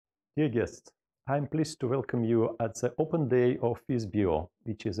Dear guests, I'm pleased to welcome you at the open day of FizBio,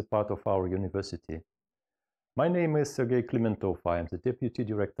 which is a part of our university. My name is Sergei Klementov. I am the Deputy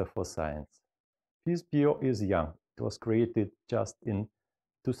Director for Science. FizBio is young. It was created just in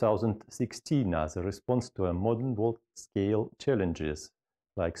 2016 as a response to a modern world-scale challenges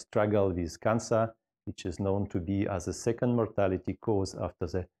like struggle with cancer, which is known to be as the second mortality cause after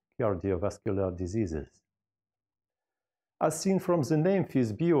the cardiovascular diseases. As seen from the name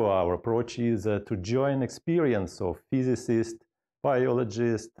FizBio, our approach is to join experience of physicists,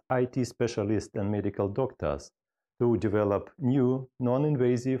 biologists, IT specialists, and medical doctors to develop new,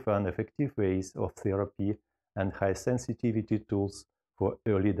 non-invasive and effective ways of therapy and high-sensitivity tools for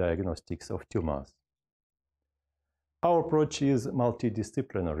early diagnostics of tumors. Our approach is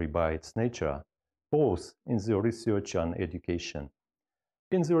multidisciplinary by its nature, both in the research and education.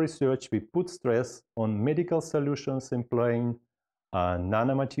 In the research, we put stress on medical solutions employing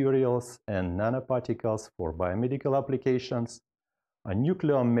nanomaterials and nanoparticles for biomedical applications,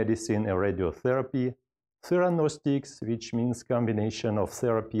 nuclear medicine and radiotherapy, theranostics, which means combination of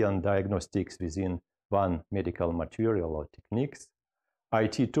therapy and diagnostics within one medical material or techniques,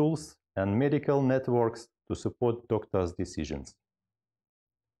 IT tools, and medical networks to support doctors' decisions.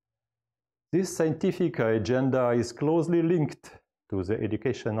 This scientific agenda is closely linked to the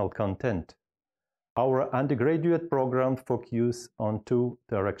educational content. Our undergraduate program focuses on two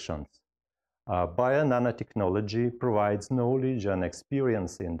directions. Bio-nanotechnology provides knowledge and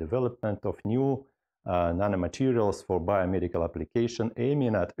experience in development of new nanomaterials for biomedical application,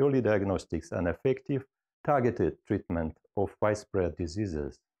 aiming at early diagnostics and effective targeted treatment of widespread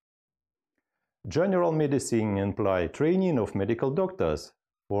diseases. General medicine implies training of medical doctors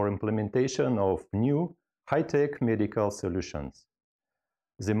for implementation of new high-tech medical solutions.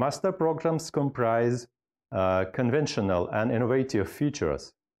 The master programs comprise conventional and innovative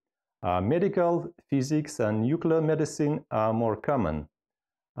features. Medical, physics, and nuclear medicine are more common.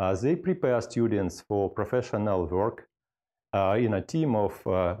 They prepare students for professional work in a team of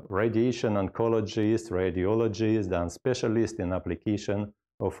radiation oncologists, radiologists, and specialists in application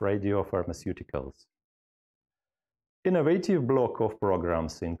of radiopharmaceuticals. Innovative block of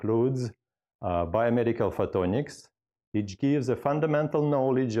programs includes biomedical photonics, which gives a fundamental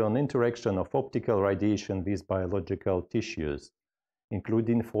knowledge on interaction of optical radiation with biological tissues,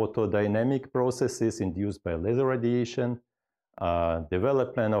 including photodynamic processes induced by laser radiation,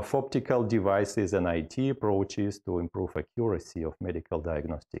 development of optical devices and IT approaches to improve accuracy of medical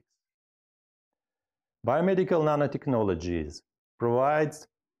diagnostics. Biomedical nanotechnologies provides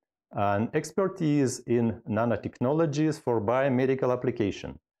an expertise in nanotechnologies for biomedical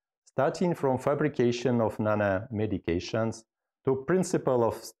application, starting from fabrication of nanomedications to principle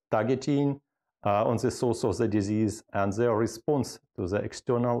of targeting on the source of the disease and their response to the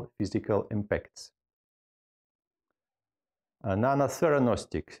external physical impacts.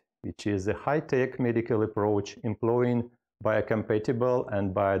 Nanotheranostics, which is a high-tech medical approach employing biocompatible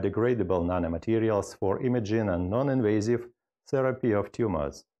and biodegradable nanomaterials for imaging and non-invasive therapy of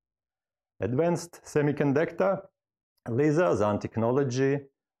tumors. Advanced semiconductor, lasers and technology.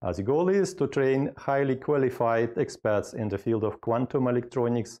 The goal is to train highly qualified experts in the field of quantum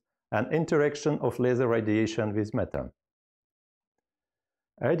electronics and interaction of laser radiation with matter.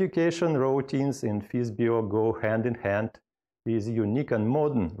 Education routines in FizBio go hand in hand with unique and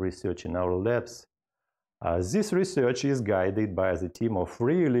modern research in our labs. This research is guided by the team of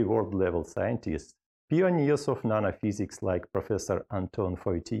really world-level scientists, pioneers of nanophysics like Professor Anton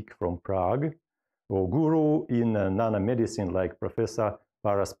Wojcik from Prague, or guru in nanomedicine like Professor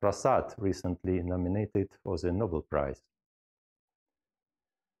Paras Prasad, recently nominated for the Nobel Prize.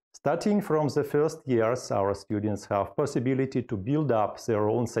 Starting from the first years, our students have possibility to build up their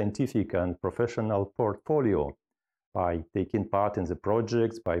own scientific and professional portfolio by taking part in the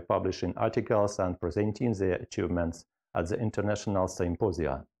projects, by publishing articles and presenting their achievements at the international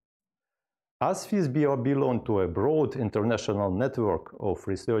symposia. As FizBio belongs to a broad international network of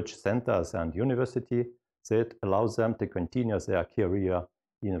research centers and universities, that allows them to continue their career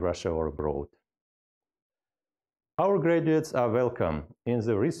in Russia or abroad. Our graduates are welcome in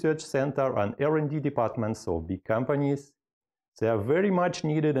the research center and R&D departments of big companies. They are very much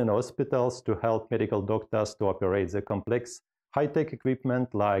needed in hospitals to help medical doctors to operate the complex high-tech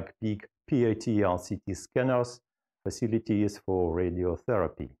equipment like big PET and CT scanners, facilities for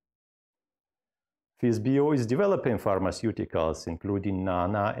radiotherapy. FizBio is developing pharmaceuticals, including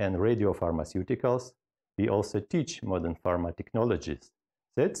nano and radiopharmaceuticals. We also teach modern pharma technologies.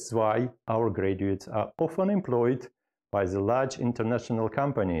 That's why our graduates are often employed by the large international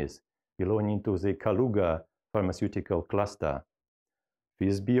companies belonging to the Kaluga pharmaceutical cluster.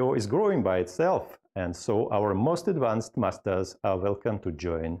 FISBio is growing by itself, and so our most advanced masters are welcome to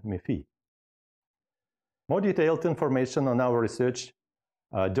join MIFI. More detailed information on our research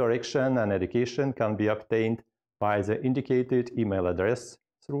direction and education can be obtained by the indicated email address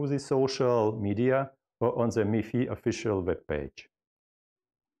through the social media or on the MIFI official webpage.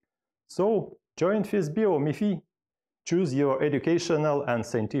 So, join FISBio MIFI, choose your educational and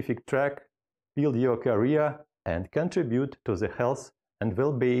scientific track, build your career, and contribute to the health and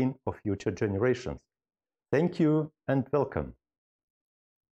well-being of future generations. Thank you and welcome.